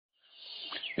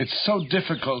It's so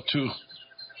difficult to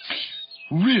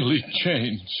really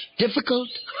change. Difficult?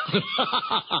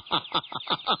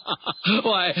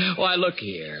 Why, look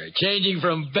here. Changing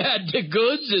from bad to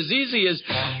good's as easy as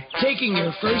taking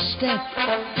your first step.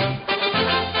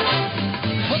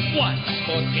 Put one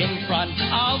foot in front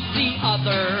of the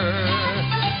other,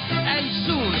 and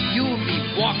soon you'll be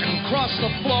walking across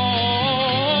the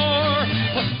floor.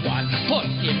 Put one foot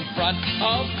in front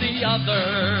of the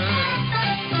other,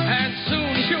 and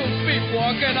soon you'll be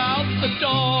walking out the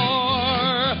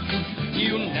door.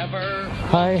 You never...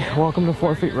 Hi, welcome to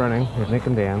 4 Feet Running with Nick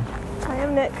and Dan. Hi,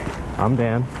 I'm Nick. I'm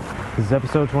Dan. This is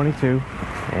episode 22,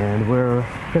 and we're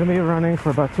going to be running for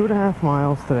about 2.5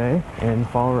 miles today in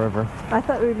Fall River. I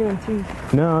thought we were doing 2.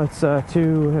 No, it's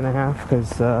 2.5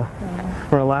 because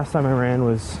for the last time I ran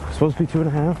was supposed to be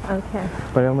 2.5. Okay.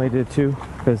 But I only did 2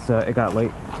 because it got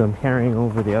late, so I'm carrying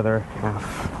over the other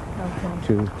half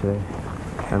to today.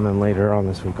 And then later on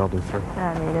this week I'll do 3.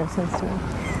 That made no sense to me.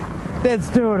 It's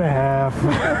 2.5.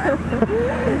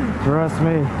 Trust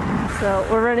me. So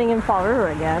we're running in Fall River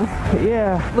again.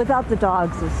 Yeah. Without the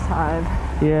dogs this time.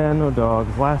 Yeah, no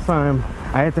dogs. Last time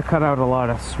I had to cut out a lot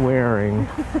of swearing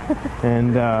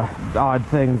and odd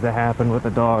things that happened with the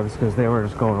dogs because they were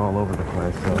just going all over the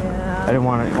place. So yeah. I didn't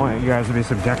want you guys to be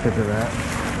subjected to that.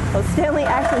 Well, Stanley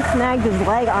actually snagged his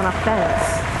leg on a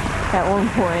fence at one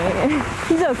point.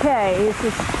 He's okay. It's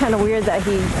just kind of weird that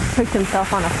he hooked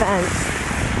himself on a fence.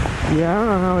 Yeah, I don't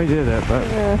know how he did it, but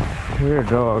weird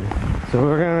dog. So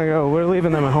we're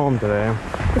leaving them at home today.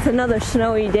 It's another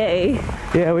snowy day.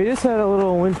 Yeah, we just had a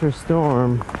little winter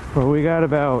storm where we got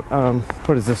about,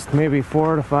 what is this, maybe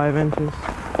 4 to 5 inches?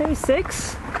 Maybe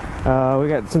 6? We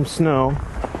got some snow,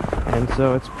 and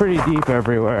so it's pretty deep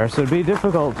everywhere, so it'd be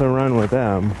difficult to run with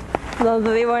them. Though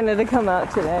they wanted to come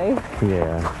out today.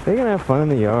 Yeah, they can have fun in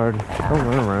the yard. They'll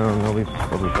run around, they'll be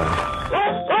fun.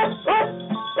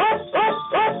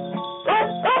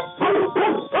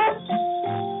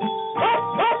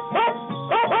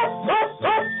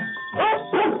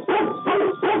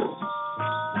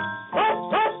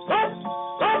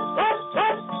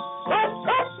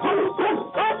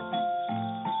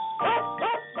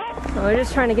 We're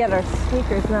just trying to get our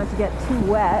sneakers not to get too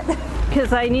wet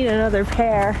because I need another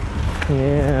pair.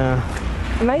 Yeah.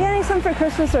 Am I getting some for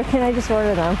Christmas or can I just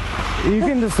order them? You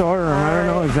can just order them. I don't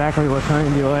know exactly what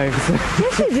kind you like.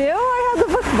 Yes, you do. I have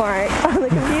the bookmark on the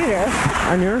computer.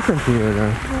 On your computer.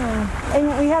 Yeah.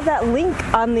 And we have that link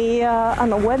on the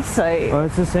website. Well,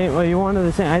 it's the same. Well, you wanted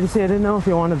the same. I didn't know if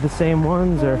you wanted the same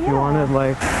ones or if you wanted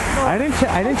like. Well, I didn't.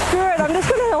 Screw it. I'm just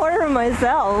gonna order them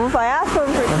myself. I asked them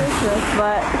for Christmas,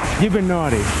 but. You've been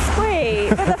naughty. Wait,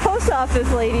 but the post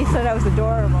office lady said I was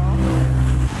adorable.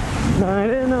 No, I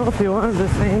didn't know if you wanted the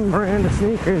same brand of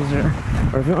sneakers or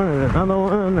if you wanted another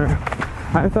one, or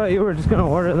I thought you were just going to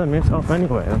order them yourself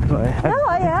anyway. That's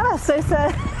why I asked. I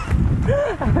said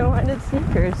I wanted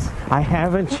sneakers. I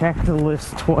haven't checked the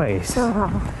list twice.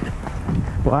 Oh.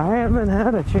 Well, I haven't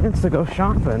had a chance to go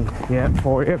shopping yet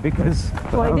for you because...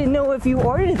 Well, I didn't know if you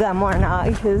ordered them or not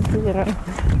because, you know...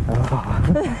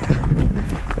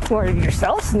 ordered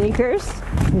yourself sneakers.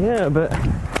 Yeah, but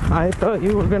I thought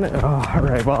you were gonna... Oh,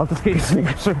 alright, well, I'll just get you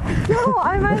sneakers. No,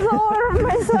 I might as well order them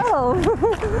myself.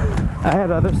 I had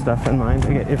other stuff in mind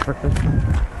to get you for Christmas.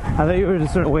 I thought you were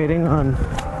just sort of waiting on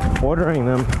ordering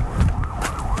them.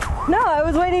 No, I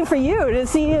was waiting for you to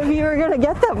see if you were going to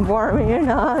get them for me or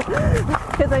not.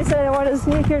 Because I said I wanted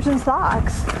sneakers and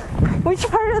socks. Which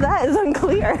part of that is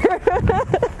unclear?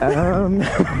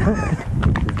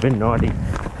 You've been naughty.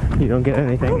 You don't get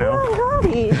anything now. I'm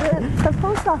naughty. The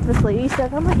post office lady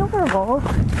said I'm adorable.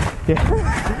 Yeah.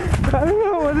 I don't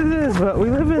know what it is, but we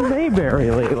live in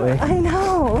Mayberry lately. I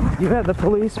know. You had the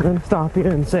policeman stop you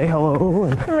and say hello.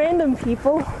 And random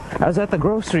people. I was at the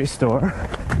grocery store.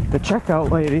 The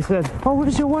checkout lady said, "Oh,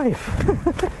 where's your wife?"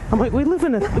 I'm like, we live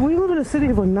in a city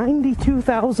of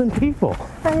 92,000 people.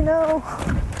 I know.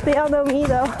 They all know me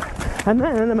though. And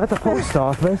then I'm at the post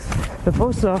office. The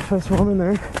post office woman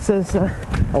there says,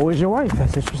 "Oh, where's your wife?" I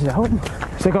said, "She's at home."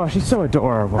 She's like, "Oh, she's so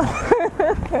adorable."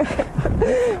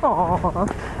 Aww.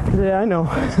 Yeah, I know.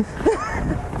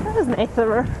 That was nice of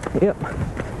her. Yep.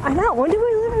 I know. When did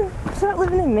we start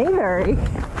living in Mayberry?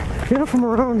 You're not from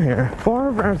around here. Fall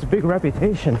River has a big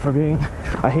reputation for being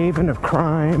a haven of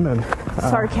crime and...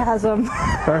 sarcasm.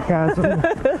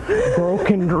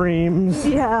 Broken dreams.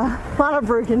 Yeah, a lot of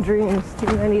broken dreams,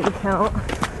 too many to count.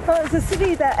 Well, it's a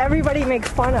city that everybody makes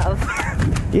fun of.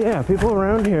 Yeah, people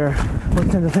around here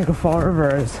tend to think of Fall River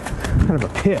as kind of a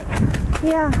pit.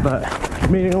 Yeah. But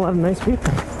meeting a lot of nice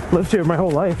people. Lived here my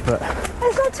whole life, but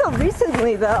It's not till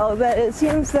recently, though, that it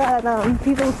seems that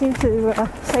people seem to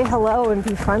say hello and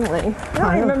be friendly.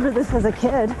 I don't remember this as a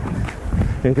kid.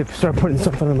 They could start putting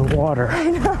something in the water.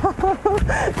 I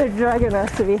know. They're drugging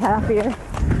us to be happier.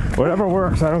 Whatever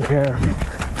works, I don't care.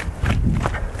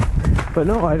 But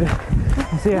no,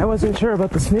 I wasn't sure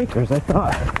about the sneakers. I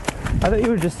thought you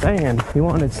were just saying you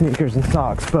wanted sneakers and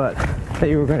socks, but that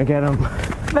you were going to get them.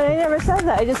 But I never said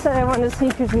that. I just said I wanted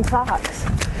sneakers and socks.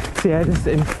 See, I just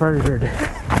inferred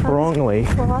wrongly.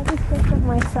 Well, I'll just think of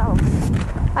myself.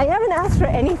 I haven't asked for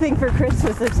anything for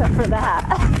Christmas except for that.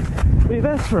 We've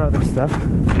asked for other stuff.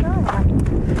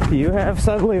 Oh. You have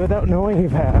suddenly without knowing you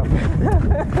have.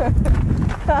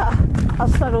 How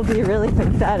subtle do you really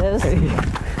think that is?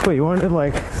 Wait, you wanted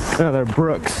like another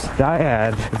Brooks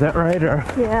dyad, is that right? Or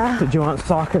Yeah. did you want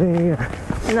Saucony?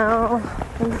 Or... No,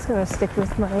 I'm just going to stick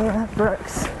with my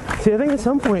Brooks. See, I think at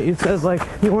some point you said like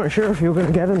you weren't sure if you were going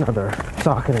to get another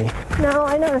Saucony. No,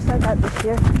 I never said that this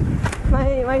year.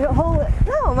 My whole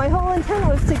intent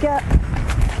was to get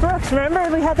Brooks. Remember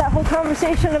we had that whole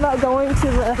conversation about going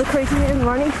to the Crazy Man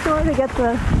running store to get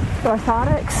the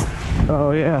orthotics?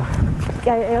 Oh yeah.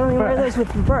 I only wear those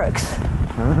with Brooks.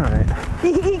 Alright.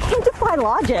 You can't apply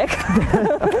logic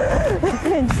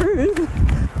and truth.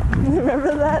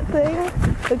 Remember that thing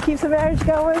that keeps a marriage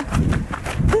going?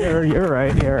 You're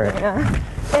right. Yeah.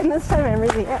 And this time I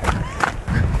really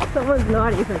am. Someone's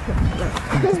naughty for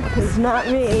Christmas. It's not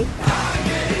me.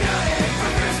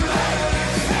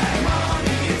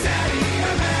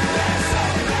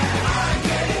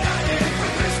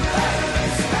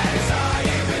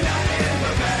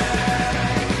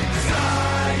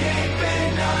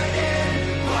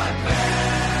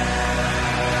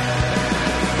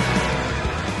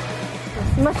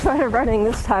 Much better running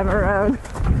this time around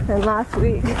than last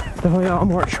week. Definitely a lot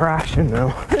more traction now.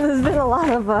 There's been a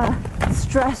lot of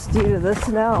stress due to the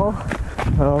snow.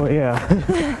 Oh yeah.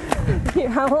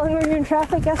 How long were you in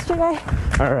traffic yesterday?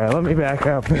 Alright, let me back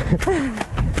up.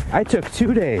 I took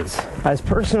 2 days as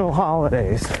personal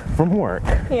holidays from work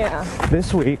Yeah.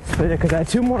 this week because I had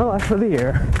 2 more left for the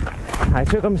year. I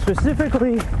took them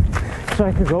specifically so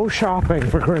I could go shopping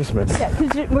for Christmas. Yeah,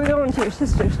 because we're going to your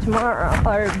sister's tomorrow,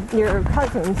 or your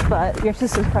cousin's, but your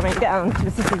sister's coming down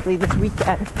specifically this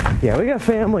weekend. Yeah, we got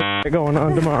family going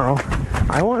on tomorrow.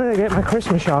 I wanted to get my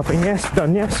Christmas shopping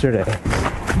done yesterday.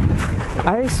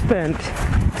 I spent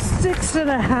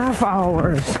 6.5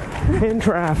 hours in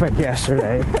traffic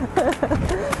yesterday,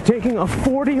 taking a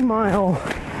 40-mile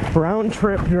round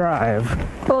trip drive.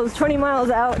 Well, it's 20 miles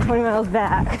out, 20 miles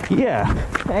back. Yeah.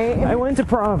 Right? I went to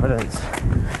Providence.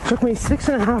 Took me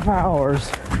 6.5 hours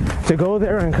to go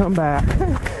there and come back.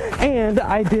 And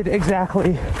I did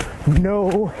exactly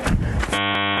no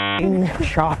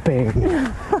shopping.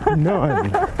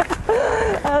 None.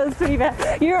 That was pretty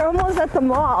bad. You're almost at the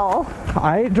mall.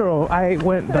 I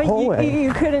went the whole way.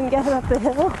 You couldn't get up the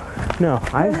hill? No,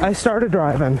 I started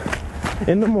driving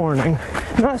in the morning.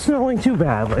 Not snowing too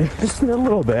badly, just a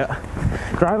little bit.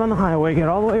 Drive on the highway, get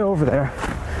all the way over there.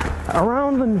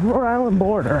 Around the Rhode Island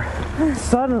border,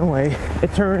 suddenly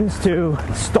it turns to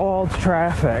stalled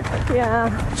traffic.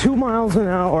 Yeah. 2 miles an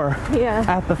hour Yeah.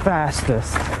 at the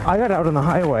fastest. I got out on the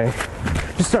highway,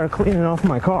 just started cleaning off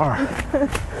my car.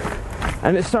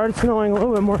 And it started snowing a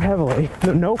little bit more heavily.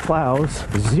 No plows,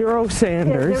 zero Yeah,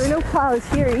 sanders. there were no plows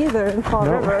here either in Fall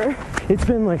No. River. It's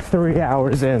been like 3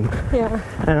 hours in, Yeah.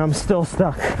 and I'm still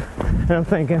stuck. And I'm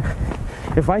thinking,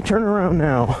 if I turn around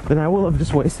now, then I will have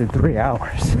just wasted 3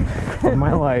 hours of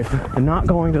my life and not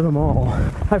going to the mall.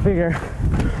 I figure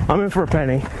I'm in for a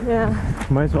penny. Yeah.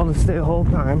 Might as well just stay the whole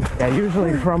time. Yeah,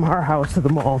 usually from our house to the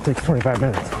mall takes 25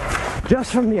 minutes.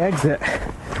 Just from the exit,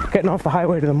 getting off the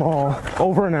highway to the mall,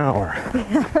 over an hour.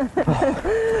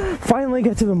 Finally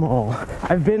get to the mall.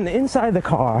 I've been inside the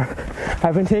car.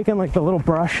 I've been taking like the little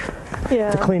brush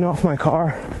Yeah. to clean off my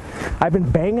car. I've been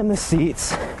banging the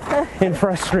seats in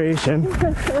frustration.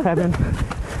 I've been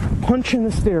punching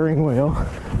the steering wheel,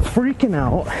 freaking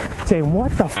out, saying,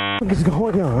 what the f*** is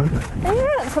going on? And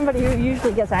you're not somebody who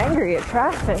usually gets angry at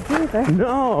traffic either.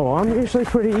 No, I'm usually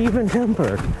pretty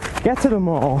even-tempered. Get to the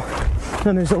mall,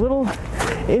 and there's a little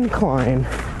incline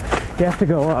you have to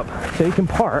go up so you can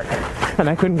park, and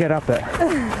I couldn't get up it.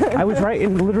 I was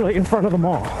literally in front of the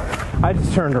mall. I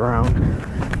just turned around,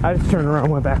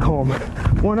 went back home.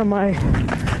 One of my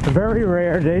very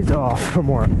rare days off from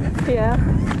work. Yeah.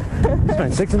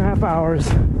 Spent 6.5 hours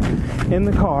in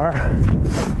the car,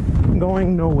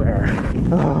 going nowhere.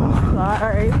 Ugh.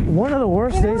 Sorry. One of the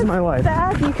worst days of my life.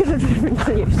 Dad, you could have driven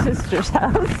to your sister's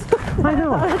house. I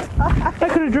know. I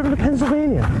could have driven to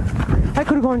Pennsylvania. I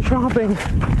could have gone shopping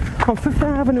on Fifth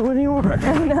Avenue in New York.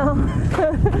 I know.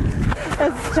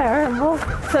 That's terrible.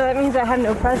 So that means I have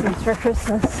no presents for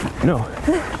Christmas. No.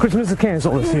 Christmas is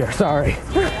canceled this year. Sorry.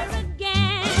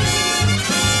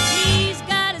 He's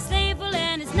got a staple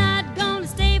and it's not gonna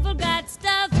staple. Got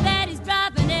stuff that he's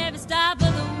dropping every stop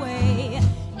of the way.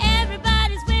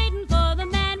 Everybody's waiting for the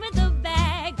man with the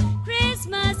bag.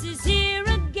 Christmas is here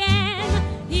again.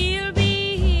 He'll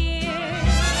be here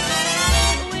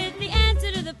with the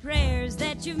answer to the prayers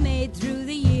that you've made through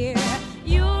the year.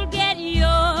 You'll get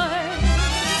yours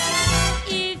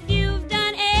if you've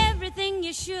done everything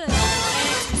you should.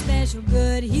 Extra special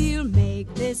good he'll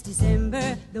make this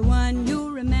December, the one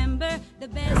you'll remember the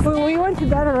best. Well, we went to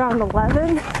bed around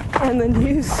 11, and the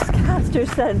newscaster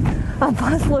said a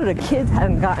busload of kids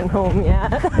hadn't gotten home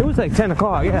yet. It was like 10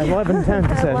 o'clock. Yeah, 11:10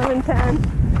 to say. 11:10.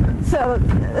 So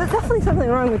there's definitely something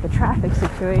wrong with the traffic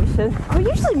situation. We're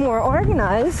usually more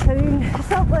organized. I mean, it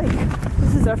felt like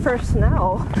this is our first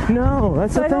snow. No,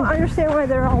 that's So the I don't thing. understand why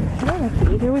they're all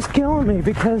panicky. It was killing me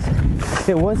because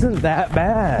it wasn't that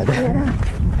bad. Yeah.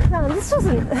 No, this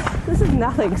is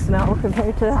nothing snow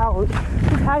compared to how we've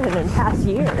had it in past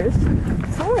years.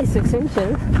 It's only 6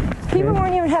 inches. People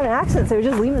weren't even having accidents. They were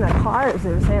just leaving their cars,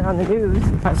 they were saying on the news.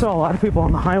 I saw a lot of people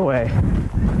on the highway.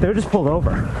 They were just pulled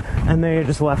over and they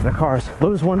just left their cars. There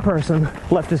was one person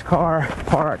left his car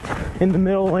parked in the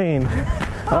middle lane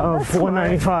of that's smart.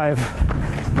 195.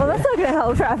 Well, that's not going to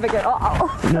help traffic at all.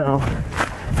 No,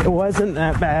 it wasn't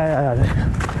that bad.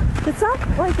 It's not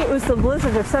like it was the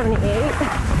blizzard of 78,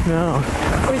 No.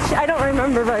 which I don't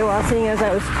remember very well seeing as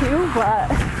I was 2, but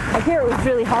I hear it was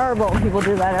really horrible and people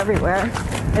do that everywhere.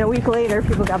 And a week later,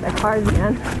 people got their cars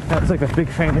again. That's like a big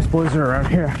famous blizzard around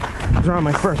here. It was around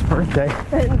my first birthday.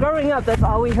 And growing up, that's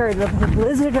all we heard, the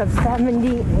blizzard of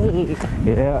 78.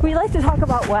 Yeah. We like to talk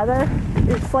about weather.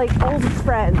 It's like old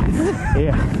friends.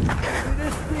 Yeah.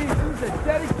 This Steve was a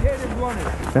dedicated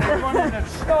runner. Running in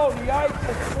snow, the ice,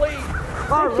 the sleet.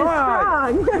 All right.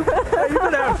 Strong. You're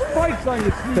going to have spikes on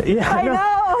your feet. Yeah. I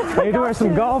know. I need to wear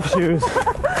some golf shoes.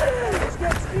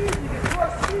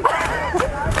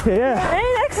 Yeah. Hey,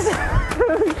 next we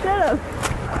should have.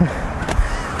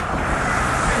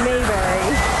 Mayberry.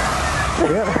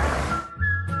 Yeah.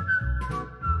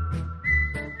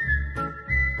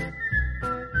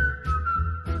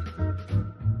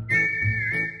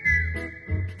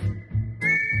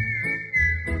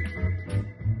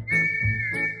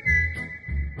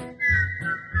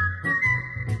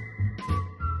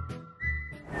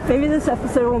 Maybe this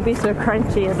episode won't be so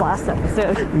crunchy as last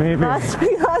episode. Maybe. Last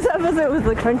episode was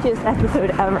the crunchiest episode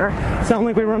ever. Sound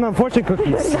like we run on fortune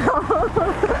cookies.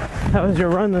 How was your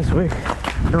run this week?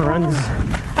 Your runs?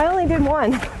 I only did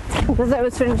one because I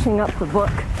was finishing up the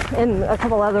book and a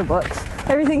couple other books.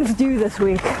 Everything's due this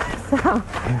week, so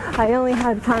I only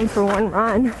had time for one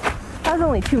run. That was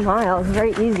only 2 miles,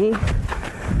 very easy.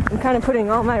 I'm kind of putting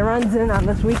all my runs in on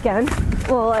this weekend.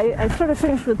 Well, I sort of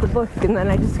finished with the book and then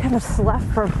I just kind of slept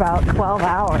for about 12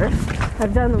 hours.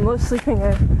 I've done the most sleeping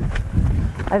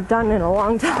I've done in a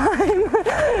long time.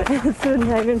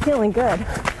 I've been feeling good.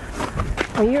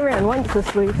 Well, you ran once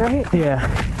this week, right? Yeah.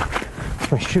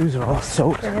 My shoes are all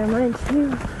soaked. Yeah, mine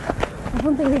too. I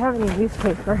don't think we have any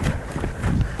newspaper.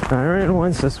 I ran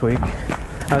once this week.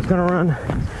 I was gonna run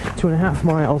 2.5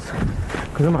 miles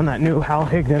because I'm on that new Hal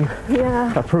Higdon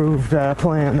Yeah. approved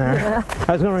plan there. Yeah.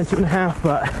 I was gonna run 2.5,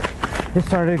 but it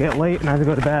started to get late and I had to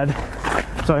go to bed,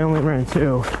 so I only ran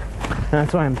 2. And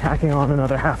that's why I'm tacking on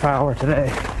another half hour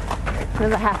today.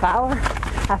 Another half hour?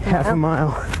 Half a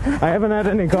mile. I haven't had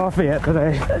any coffee yet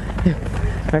today.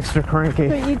 Extra cranky.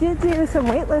 But you did do some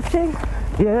weightlifting.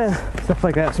 Yeah, stuff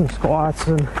like that, some squats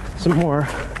and some more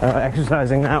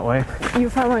exercising that way. You're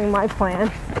following my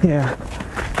plan. Yeah.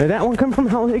 Did that one come from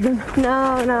Hal Higdon?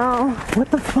 No.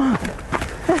 What the fuck?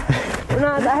 No,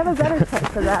 I have a better tip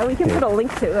for that. We can put a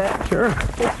link to it. Sure.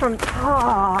 It's from,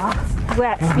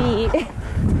 wet feet.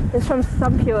 It's from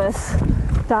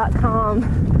sumptuous.com.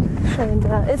 And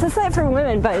it's a site for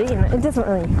women, but you know, it doesn't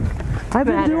really I've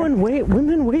been matter. doing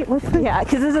women weightlifting. Yeah,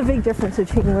 because there's a big difference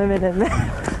between women and men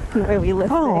in the way we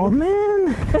lift Oh things.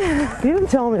 man, you didn't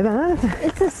tell me that.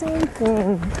 It's the same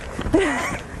thing.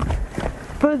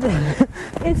 But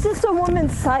It's just a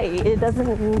woman's site. It doesn't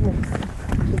mean it's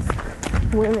just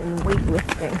women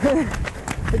weightlifting.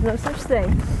 There's no such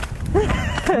thing.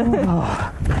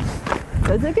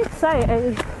 It's a good site.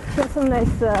 I got some nice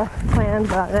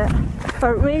plans on it.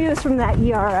 Or maybe it was from that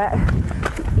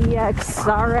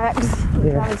EXRX, whatever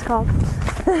Yeah. it's called.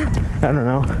 I don't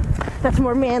know. That's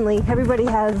more manly. Everybody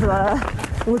has,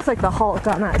 it looks like the Hulk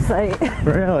on that site.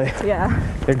 Really? Yeah.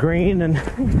 They're green and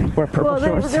wear purple Well,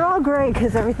 shorts. they're all gray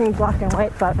because everything's black and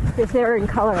white, but if they were in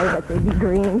color, I bet they'd be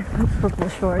green, purple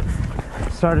shorts.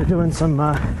 Started doing some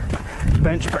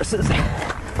bench presses.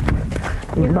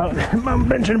 I'm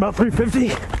benching about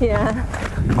 350 Yeah.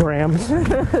 grams. Did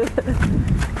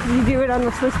you do it on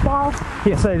the Swiss ball?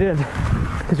 Yes, I did.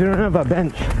 Because we don't have a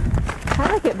bench.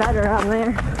 I like it better on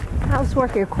there. Helps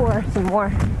work your core some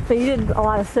more. So you did a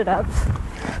lot of sit-ups.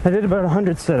 I did about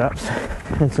 100 sit-ups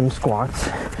and some squats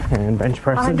and bench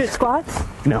presses. 100 squats?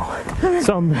 No.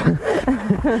 Some.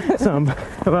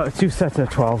 About 2 sets of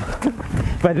 12.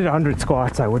 If I did 100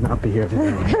 squats, I would not be here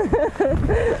today.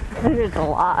 100's a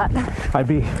lot. I'd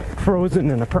be frozen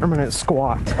in a permanent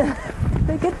squat.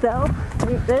 They're good though.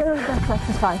 They're the best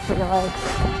exercise for your legs.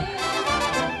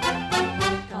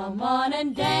 Come on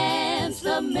and dance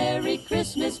the Merry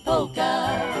Christmas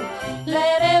polka.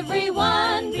 Let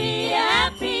everyone be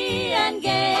happy and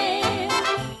gay.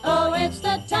 Oh, it's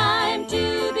the time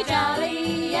to be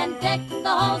jolly and deck the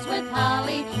halls with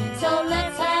holly. So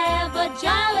let's have a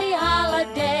jolly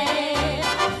holiday.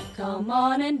 Come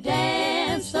on and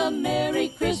dance the Merry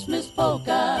Christmas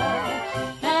polka.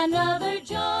 Another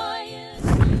joyous...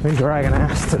 I'm dragging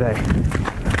ass today.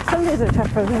 Some days are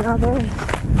tougher than others.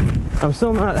 I'm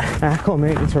still not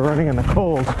acclimated to running in the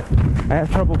cold. I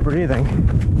have trouble breathing.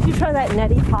 You try that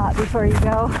neti pot before you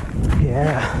go.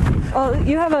 Yeah. Oh,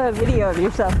 you have a video of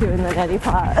yourself doing the neti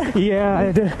pot. Yeah,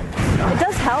 I did. It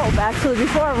does help, actually.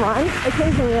 Before I run,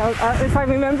 occasionally, if I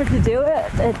remember to do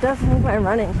it, it does make my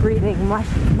running, breathing much,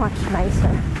 much nicer.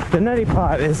 The neti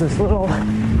pot is this little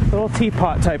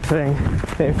teapot type thing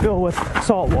they fill with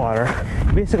salt water.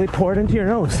 Basically pour it into your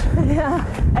nose. Yeah,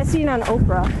 I seen on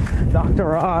Oprah.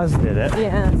 Dr. Oz did it.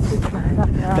 Yeah,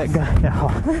 That guy.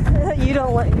 Yeah. you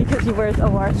don't like because he wears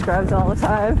OR scrubs all the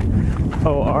time.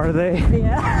 Oh, are they?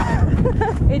 Yeah.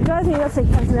 It drives me nuts.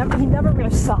 Like he never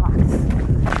wears socks.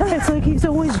 It's like he's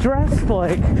always dressed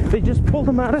like they just pulled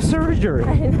him out of surgery.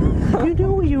 You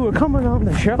knew you were coming on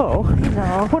the show.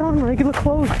 No. Put on regular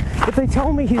clothes. If they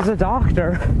tell me he's a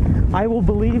doctor, I will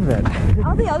believe it.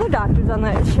 All the other doctors on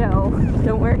that show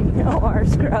don't wear OR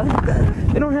scrubs.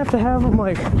 They don't have to have him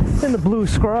like in the blue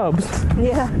scrubs.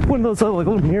 Yeah. One of those like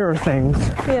little mirror things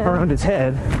around his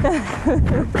head.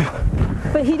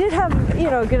 But he did have,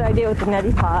 a good idea with the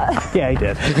neti pot. Yeah, he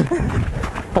did.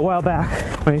 A while back,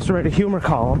 when I used to write a humor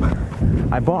column,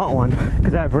 I bought one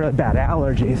because I have really bad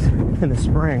allergies in the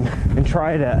spring and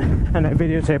tried it. And I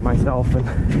videotaped myself,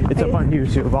 and it's up on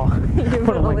YouTube. I'll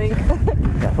put a link.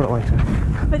 Yeah, put a link to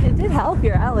it. But it did help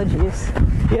your allergies.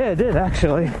 Yeah, it did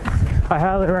actually. I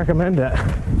highly recommend it.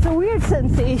 It's a weird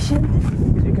sensation.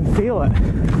 You can feel it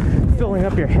filling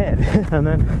up your head, and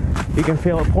then you can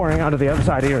feel it pouring out of the other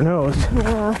side of your nose.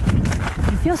 Yeah.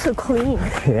 You feel so clean.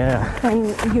 Yeah. And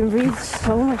you can breathe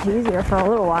so much easier for a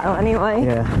little while anyway.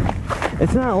 Yeah.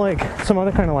 It's not like some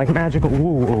other kind of like magical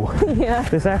woo-woo. Yeah.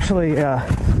 This actually,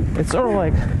 it's sort of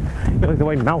like the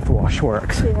way mouthwash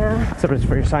works. Yeah. Except it's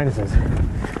for your sinuses. I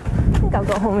think I'll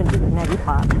go home and do the neti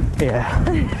pot. Yeah.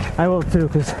 I will too,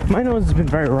 because my nose has been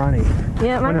very runny.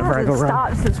 Yeah, mine Whenever I go hasn't run.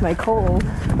 stopped since my cold.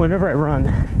 Whenever I run,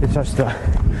 it starts to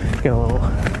get a little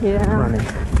runny.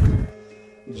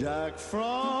 Jack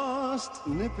Frost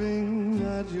nipping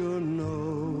at your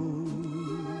nose,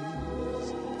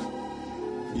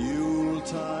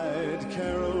 Yuletide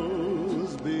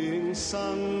carols being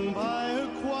sung by a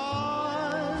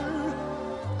choir,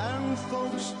 and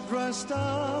folks dressed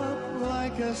up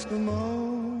like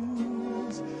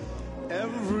Eskimos.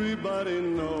 Everybody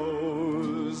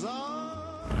knows.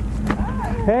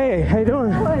 Hey, how you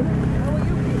doing? Good. How are you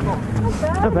people?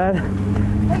 Not bad. Hey,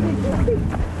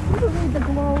 you read the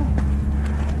Globe?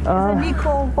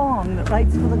 Nicole Bong that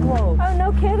writes for the Globe. Oh,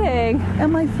 no kidding.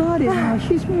 And my thought is,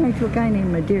 she's married to a guy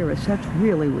named Medeiros. That's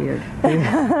really weird.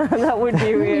 That would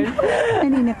be weird.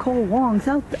 Any Nicole Wongs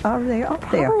are they up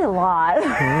there? Probably a lot.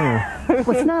 Well,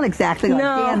 it's not exactly like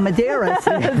Dan Medeiros.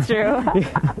 That's true.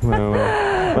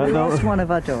 We lost one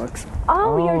of our dogs.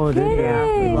 Oh, you're did you? kidding.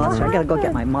 Yeah, we lost her. I What gotta go get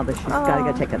happened? my mother. She's gotta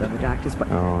go take her to the doctors. But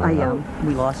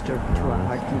we lost her to a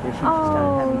heart condition. She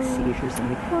started having seizures, and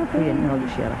we didn't know that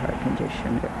she had a heart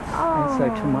condition. And so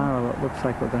tomorrow it looks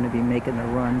like we're going to be making a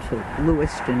run to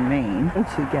Lewiston, Maine,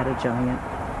 to get a giant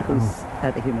who's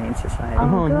at the Humane Society.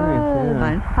 Oh, good.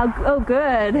 Nice, Fun.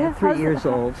 Good. 3 years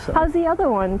old. So. How's the other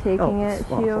one taking Oh, it?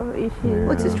 it's awful. Is she?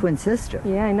 What's his twin sister?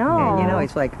 Yeah, I know. And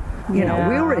he's like You know,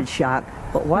 we were in shock,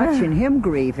 but watching him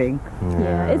grieving,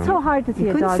 Yeah, it's so hard to see you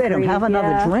a couldn't dog say to him, grieve, have another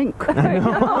yeah. drink.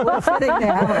 We're sitting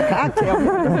there having a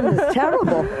cocktail. It's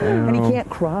terrible. And he can't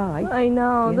cry. I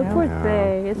know, You the know? poor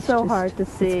thing. It's so just- hard to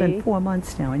see. It's been 4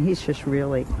 months now, and he's just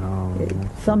really,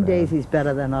 some days he's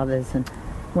better than others. And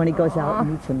when he goes out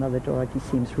and meets another dog, he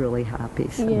seems really happy.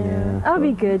 So Yeah, that'll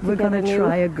be good. we're going get a to new-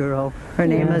 try a girl. Her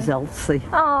name is Elsie.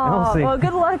 Oh, Elsie. well,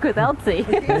 good luck with Elsie.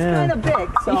 She's kind of big,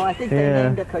 so I think they Yeah.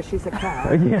 named her because she's a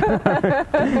cow.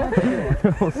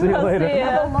 We'll see you later. see ya.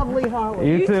 Have a lovely holiday.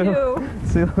 You You too. too.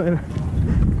 See you later.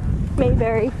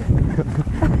 Mayberry.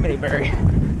 Mayberry.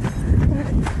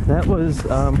 That was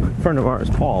a friend of ours,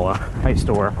 Paula. I used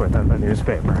to work with at the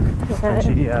newspaper.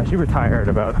 And she retired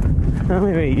about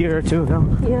maybe a year or two ago.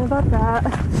 Yeah, about that.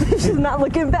 She's not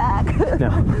looking back. No,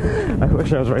 I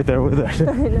wish I was right there with her.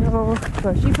 I know.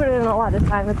 Well, she put in a lot of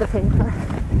time at the paper.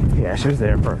 Yeah, she was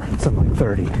there for something like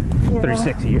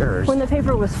 36 years. When the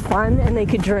paper was fun and they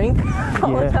could drink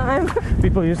all the Yeah. time.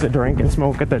 People used to drink and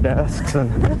smoke at their desks,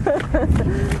 and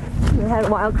We had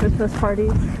wild Christmas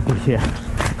parties. yeah,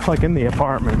 like in the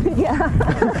apartment. Yeah.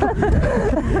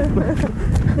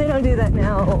 They don't do that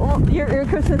now. Well, your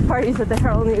Christmas parties at the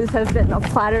Herald News have been a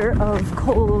platter of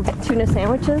cold tuna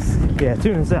sandwiches. Yeah,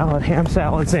 tuna salad, ham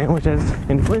salad sandwiches.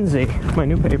 In Quincy, my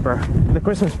new paper, the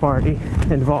Christmas party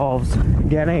involves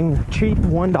getting cheap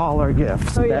 $1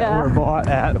 gifts Oh, that yeah. were bought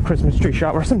at a Christmas tree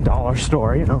shop or some dollar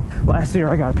store, you know. Last year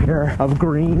I got a pair of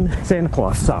green Santa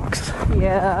Claus socks,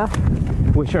 Yeah.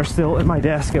 which are still at my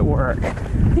desk at work.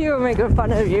 You were making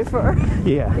fun of you for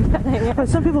Yeah. But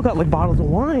some people got like bottles of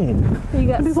wine. you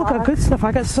got Some people got socks. good stuff.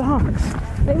 I got socks.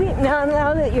 Maybe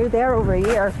now that you're there over a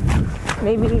year,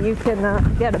 maybe you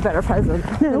can get a better present.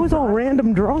 Yeah, it was all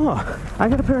random draw. I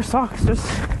got a pair of socks.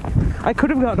 I could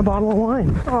have gotten a bottle of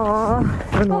wine. Aw.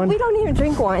 And Well, when- we don't even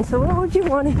drink wine, so what would you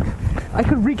want? I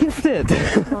could regift it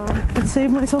and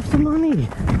save myself some money.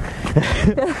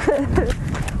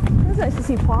 It was nice to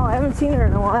see Paul. I haven't seen her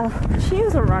in a while. She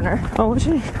is a runner. Oh, was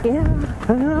she? Yeah. I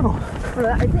don't know.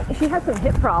 I think she had some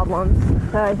hip problems,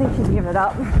 so I think she's given it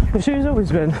up. She's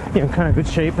always been, kind of good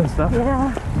shape and stuff.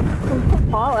 Yeah.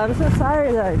 Paul, I'm so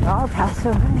sorry that our dog passed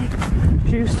away.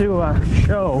 She used to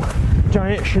show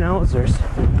giant schnauzers.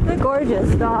 They're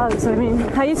gorgeous dogs. I mean,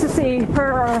 I used to see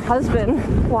her or her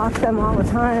husband walk them all the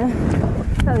time.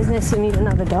 That was nice to meet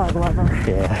another dog lover.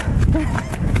 Yeah.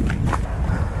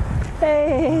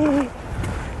 Hey!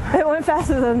 It went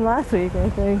faster than last week, I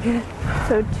think.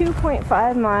 So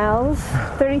 2.5 miles,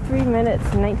 33 minutes,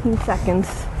 19 seconds.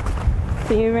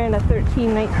 So you ran a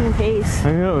 13:19 pace.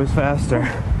 I knew it was faster.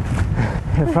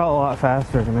 It felt a lot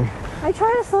faster to me. I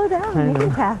try to slow down. I You know.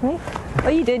 can pass me. Oh,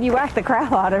 you did. You whacked the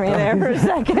crap out of me there for a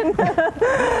second.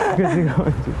 Because you're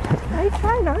going I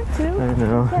try not to. I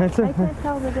know. I It's can't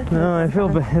tell the difference. no, I feel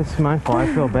bad. It's my fault.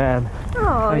 I feel bad. Oh,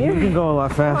 Like, you you're... can go a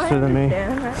lot faster than me,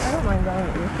 understand. I don't mind going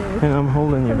at your pace. and I'm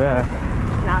holding you back.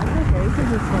 Nah, it's okay. This is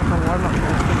just like a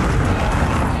warm-up.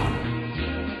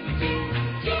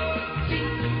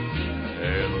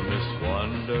 In this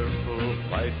wonderful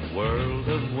white world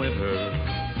of winter,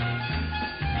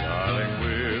 darling,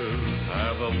 we'll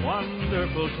have a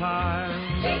wonderful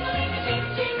time.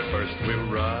 First we'll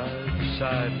ride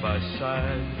side by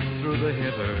side through the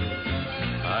heather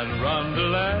and run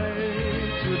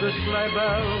delay to the sleigh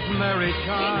bells' merry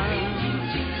chime.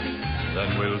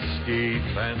 Then we'll ski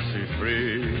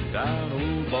fancy-free down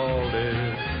Old Baldy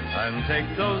and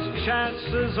take those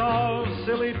chances all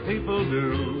silly people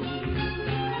do.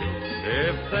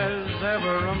 If there's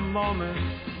ever a moment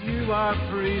you are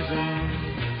freezing,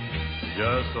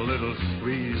 just a little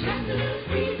squeezing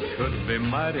could be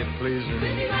mighty pleasing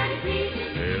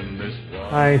in this one.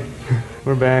 Hi,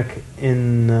 we're back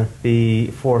in the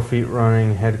 4 Feet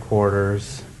Running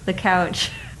headquarters. The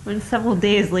couch. When several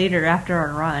days later after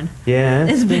our run. Yeah,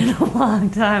 It's been a long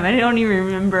time. I don't even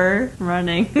remember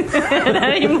running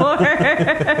anymore.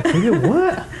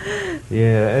 what?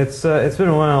 Yeah, it's been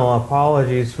a while.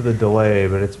 Apologies for the delay,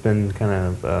 but it's been kind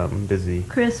of busy.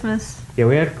 Christmas. Yeah,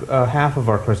 we had half of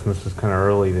our Christmas was kind of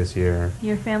early this year.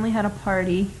 Your family had a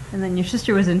party, and then your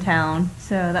sister was in town,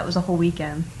 so that was a whole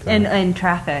weekend. And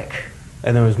traffic.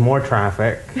 And there was more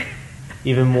traffic,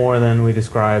 even more than we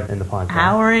described in the podcast.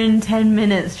 Hour and 10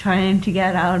 minutes trying to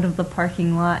get out of the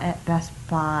parking lot at Best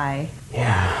Buy.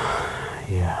 Yeah,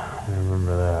 I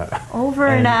remember that. Over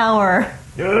an hour.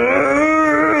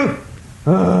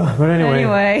 But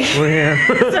anyway, we're here.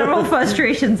 Several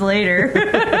frustrations later.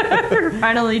 We're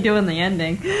finally doing the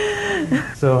ending.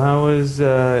 So how was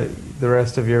the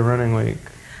rest of your running week?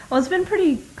 Well, it's been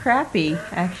pretty crappy,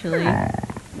 actually.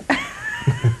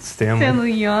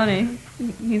 Stanley Yanni.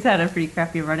 He's had a pretty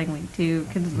crappy running week too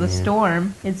because of the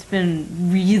storm. It's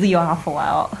been really awful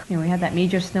out. You know, we had that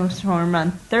major snowstorm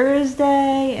on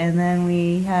Thursday, and then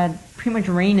we had pretty much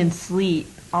rain and sleet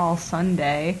all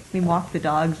Sunday. We walked the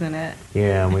dogs in it.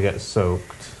 Yeah, and we got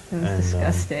soaked. It was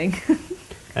disgusting.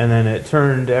 And then it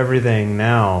turned everything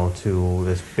now to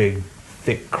this big,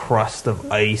 thick crust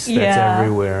of ice that's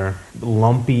everywhere.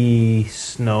 Lumpy,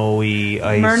 snowy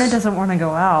ice. Myrna doesn't want to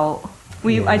go out.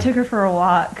 I took her for a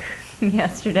walk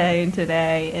yesterday and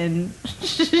today, and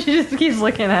she just keeps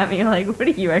looking at me like, what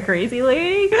are you, a crazy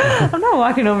lady? I'm not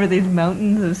walking over these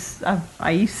mountains of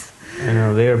ice. I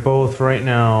know, they are both right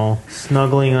now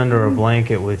snuggling under a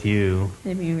blanket with you.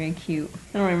 They'd be very cute.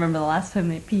 I don't remember the last time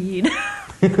they peed.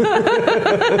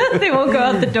 They won't go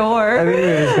out the door. I think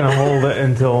they're just going to hold it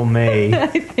until May. I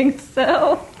think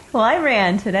so. Well, I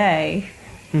ran today.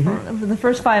 For the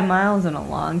first 5 miles in a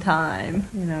long time,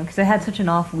 you know, because I had such an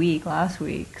off week last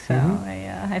week. So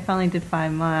I finally did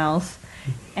 5 miles,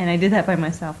 and I did that by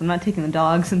myself. I'm not taking the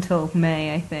dogs until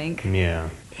May, I think. Yeah.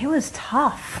 It was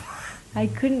tough. I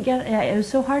couldn't get. It was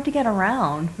so hard to get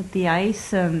around with the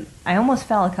ice, and I almost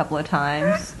fell a couple of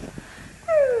times.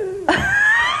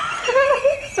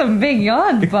 Some big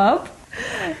yawn, bub.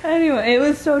 Anyway, it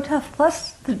was so tough.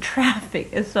 Plus, the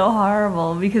traffic is so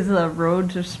horrible because the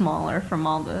roads are smaller from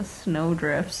all the snow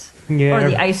drifts. Yeah. Or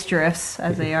the ice drifts,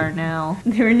 as they are now.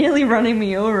 They were nearly running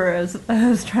me over as I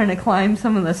was trying to climb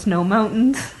some of the snow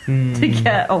mountains to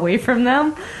get away from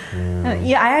them.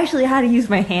 I actually had to use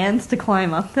my hands to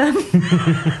climb up them.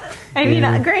 I mean,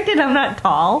 granted, I'm not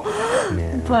tall,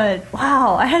 but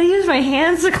wow, I had to use my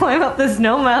hands to climb up the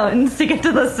snow mountains to get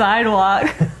to the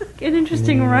sidewalk. An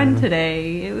interesting run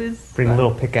today. It was bring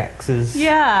little pickaxes.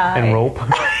 Yeah. And rope.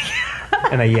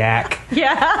 And a yak.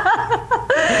 Yeah.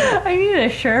 I needed a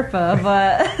Sherpa,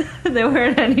 but they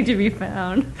weren't any to be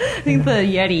found. I think the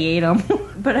Yeti ate them.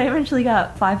 But I eventually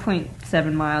got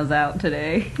 5.7 miles out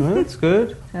today. Well, that's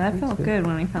good. So that felt good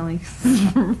when I finally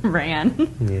ran.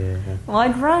 Yeah. Well,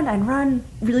 I'd run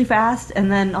really fast,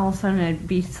 and then all of a sudden I'd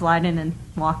be sliding and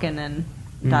walking and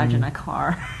dodging a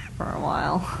car for a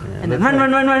while. Yeah, and then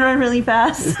run really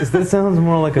fast. That sounds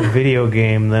more like a video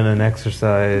game than an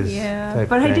exercise. Yeah,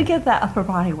 but I did get that upper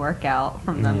body workout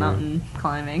from the mountain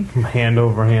climbing. Hand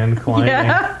over hand climbing.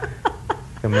 Yeah.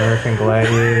 American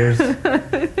Gladiators,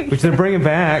 which they're bringing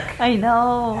back. I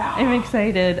know. I'm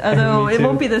excited. Although it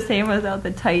won't be the same without the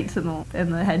tights and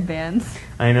the headbands.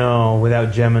 I know,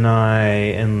 without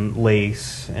Gemini and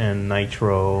Lace and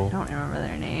Nitro. I don't remember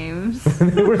their names.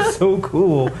 They were so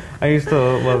cool. I used to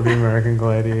love the American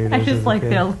Gladiators. I just like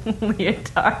their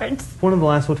leotards. One of the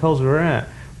last hotels we were at.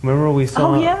 Remember we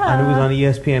saw it was on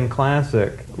ESPN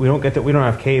Classic. We don't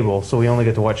have cable, so we only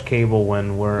get to watch cable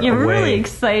when we're away. We're really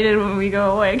excited when we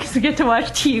go away because we get to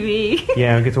watch TV.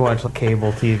 Yeah, we get to watch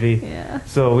cable TV. Yeah.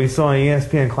 So we saw on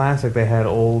ESPN Classic they had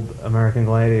old American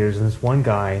Gladiators, and this one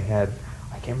guy had,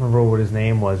 I can't remember what his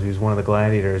name was. He was one of the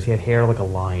gladiators. He had hair like a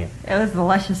lion. It was the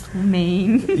luscious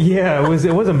mane. Yeah, it was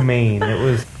a mane. It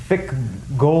was thick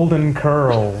golden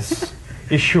curls.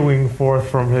 Issuing forth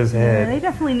from his head. Yeah, they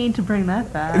definitely need to bring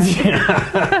that back.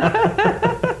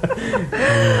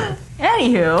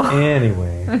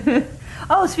 Anyway.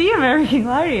 Oh, speaking of American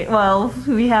Gladiator, well,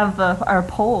 we have our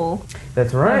poll.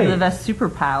 That's right. The best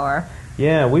superpower.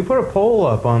 Yeah, we put a poll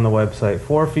up on the website,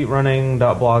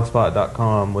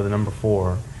 4feetrunning.blogspot.com with a number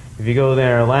 4. If you go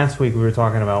there, last week we were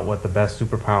talking about what the best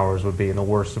superpowers would be and the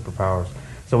worst superpowers.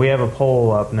 So we have a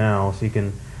poll up now, so you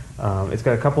can... it's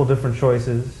got a couple different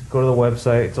choices. Go to the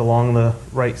website. It's along the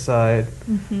right side.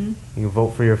 You can vote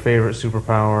for your favorite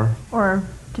superpower. Or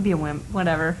to be a wimp,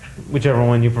 whatever. Whichever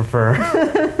one you prefer.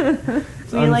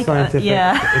 It's unscientific.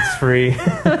 It's free.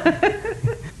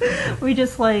 We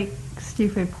just like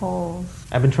stupid polls.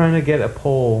 I've been trying to get a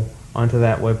poll onto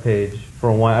that webpage for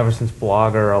a while, ever since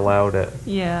Blogger allowed it.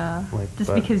 Yeah.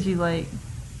 Because you like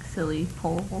silly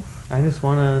polls. I just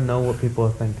want to know what people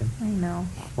are thinking. I know.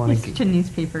 You're such a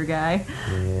newspaper guy.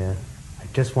 Yeah. I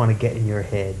just want to get in your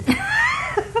head.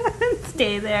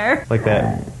 Stay there. Like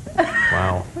that.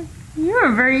 Wow.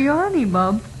 You're very yawny,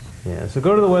 bub. Yeah, so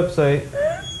go to the website.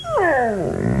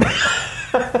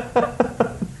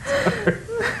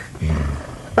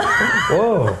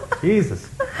 Whoa, Jesus.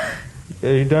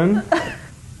 Are you done?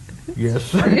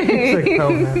 Yes. It's like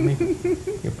pouting at me.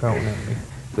 You're pouting at me.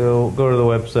 So go to the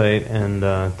website and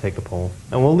take a poll.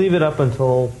 And we'll leave it up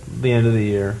until the end of the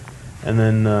year. And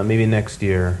then maybe next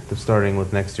year, starting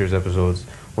with next year's episodes,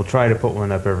 we'll try to put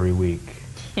one up every week.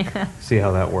 Yeah. See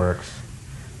how that works.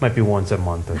 Might be once a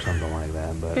month or something like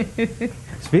that. But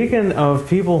speaking of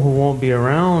people who won't be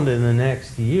around in the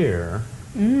next year,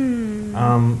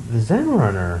 The Zen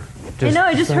Runner. I know,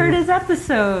 I just heard his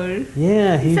episode.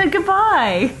 Yeah, He said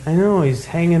goodbye. I know, he's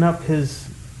hanging up his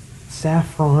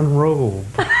saffron robe.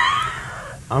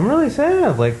 I'm really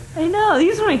sad. Like, I know,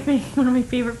 he's one of my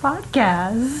favorite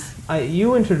podcasts.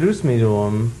 You introduced me to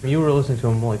him. You were listening to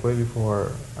him like way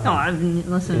before. I've been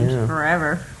listening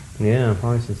forever. Yeah,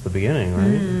 probably since the beginning,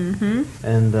 right? Mm-hmm.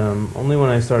 And only when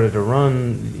I started to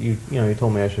run, you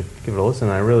told me I should give it a listen.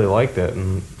 And I really liked it,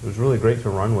 and it was really great to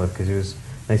run with because he was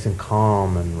nice and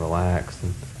calm and relaxed,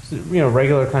 and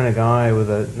regular kind of guy with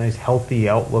a nice healthy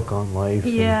outlook on life.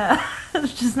 Yeah,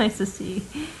 it's just nice to see.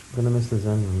 I'm gonna miss the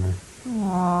Zen Runner.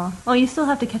 Aww. Well, you still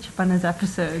have to catch up on his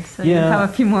episodes, so Yeah. you have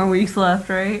a few more weeks left,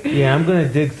 right? Yeah, I'm gonna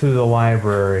dig through the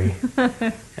library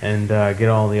and get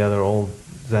all the other old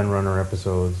Zen Runner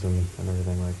episodes and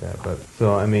everything like that. But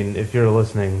so, I mean, if you're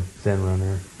listening, Zen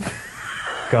Runner,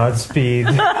 Godspeed.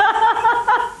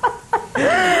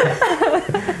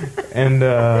 And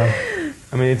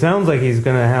I mean, it sounds like he's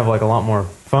gonna have like a lot more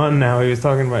fun now. He was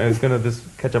talking about he's gonna just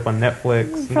catch up on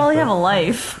Netflix. And Probably stuff. have a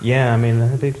life. Yeah, I mean,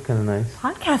 that'd be kind of nice.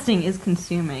 Podcasting is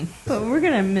consuming, but we're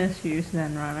gonna miss you,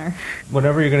 Zen Runner.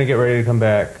 Whenever you're gonna get ready to come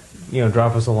back,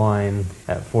 drop us a line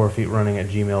at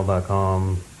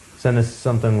 4feetrunning@gmail.com. Send us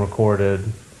something recorded.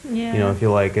 Yeah. If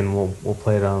you like, and we'll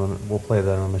play that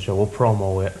on the show. We'll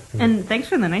promo it. And thanks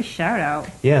for the nice shout out.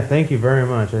 Yeah, thank you very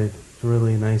much. It's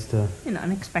really nice to.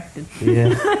 Unexpected.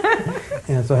 Yeah.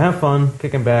 Yeah. So have fun,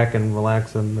 kicking back and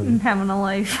relaxing, and And having a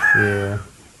life. yeah.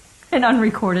 An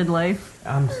unrecorded life.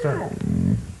 I'm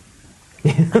starting.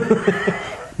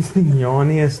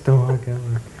 Yawniest dog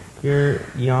ever. You're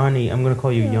Yanni. I'm gonna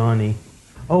call you Yanni.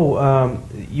 Oh,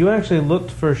 you actually looked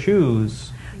for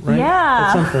shoes, right?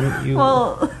 Yeah. That's something you.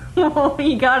 Well,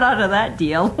 you got out of that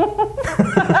deal.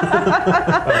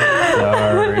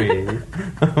 Sorry.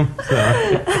 I'm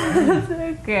sorry. It's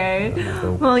okay.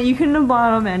 Well, you couldn't have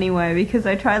bought them anyway because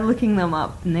I tried looking them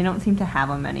up and they don't seem to have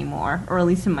them anymore, or at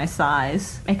least in my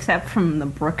size, except from the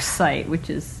Brooks site, which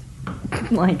is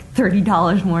like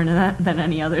 $30 more than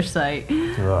any other site.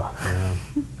 Ugh, yeah.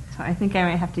 So I think I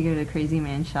might have to go to the Crazy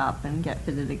Man shop and get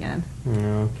fitted again.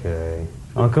 Okay.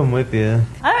 I'll come with you.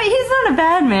 I mean, he's not a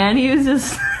bad man. He was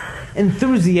just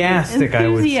Enthusiastic, I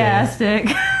would say. enthusiastic.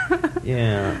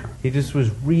 Yeah. He just was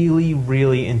really,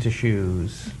 really into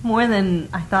shoes. More than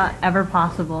I thought ever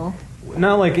possible.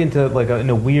 Not like into in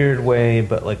a weird way,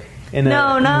 but like in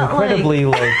No, an not incredibly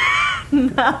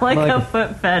Not like a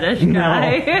foot fetish No.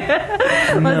 guy.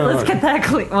 No. Let's get that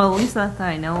clear. Well, at least that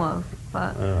I know of.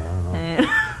 But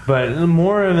but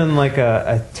more than like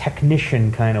a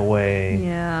technician kind of way.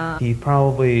 Yeah. He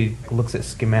probably looks at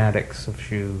schematics of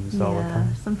shoes all the yeah,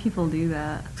 time. some people do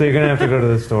that. So you're gonna have to go to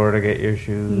the store to get your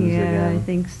shoes Yeah, again. I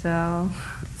think so.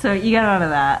 So you got out of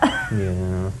that.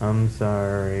 Yeah, I'm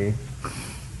sorry.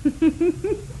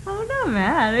 I'm not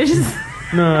mad. I just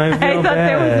No, I feel I thought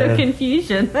there was no bad.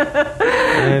 confusion, but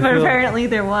feel- apparently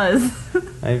there was.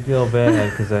 I feel bad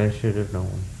because I should have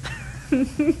known.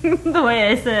 The way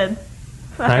I said.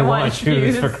 I want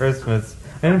shoes for Christmas.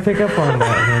 I didn't pick up on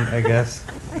that hint, I guess.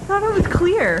 I thought it was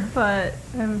clear, but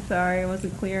I'm sorry, it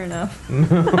wasn't clear enough.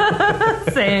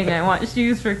 Saying I want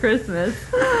shoes for Christmas.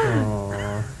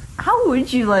 Aw. How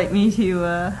would you like me to,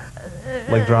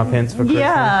 Like drop hints for Christmas?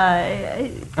 Yeah,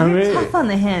 I you're mean- tough on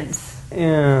the hints.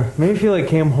 Yeah, maybe if you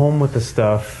came home with the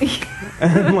stuff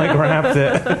and wrapped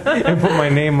it and put my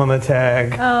name on the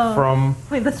tag from.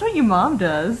 Wait, that's what your mom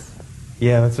does.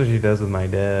 Yeah, that's what she does with my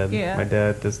dad. Yeah. My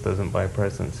dad just doesn't buy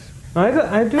presents. No,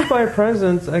 I do buy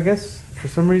presents. I guess for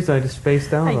some reason I just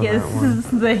spaced out I on guess that one.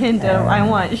 this is the hint of I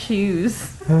want shoes.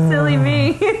 Silly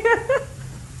me.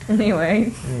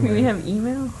 Anyway, do we have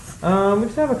emails? We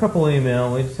just have a couple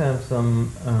email. We just have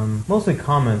some mostly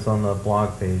comments on the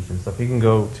blog page and stuff. You can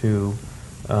go to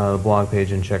the blog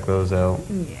page and check those out.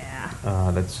 Yeah.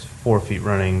 That's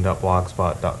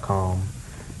 4feetrunning.blogspot.com.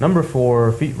 Number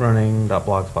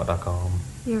 4feetrunning.blogspot.com.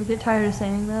 You ever get tired of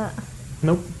saying that?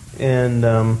 Nope. And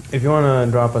if you want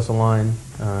to drop us a line,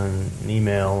 an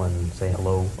email, and say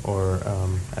hello or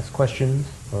ask questions,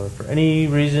 or for any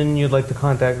reason you'd like to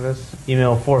contact us,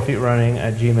 email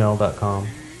 4feetrunning@gmail.com.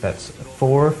 That's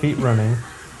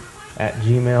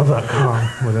 4feetrunning@gmail.com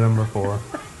with a number 4.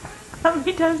 How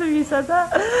many times have you said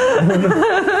that?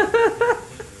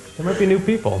 There might be new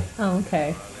people. Oh,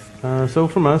 okay. So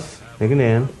from us, Nick and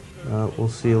Dan, we'll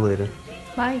see you later.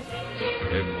 Bye.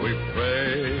 If we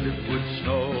prayed it would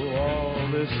snow all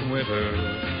this winter,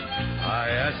 I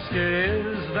ask,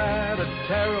 is that a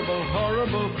terrible,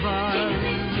 horrible crime?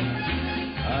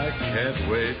 I can't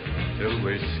wait till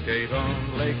we skate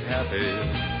on Lake Happy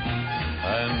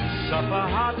and sup a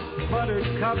hot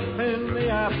buttered cup in the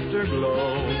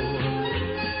afterglow.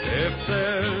 If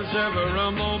there's ever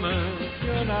a moment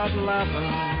you're not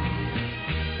laughing,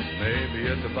 maybe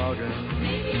a toboggan,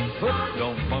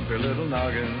 don't bump your little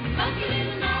noggin.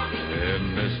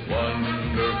 In this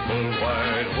wonderful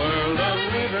wide world of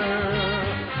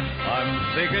living, I'm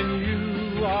thinking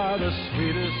you are the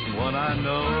sweetest one I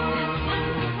know.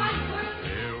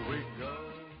 Here we go.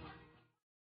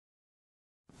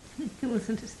 You can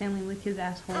listen to Stanley lick his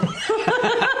asshole.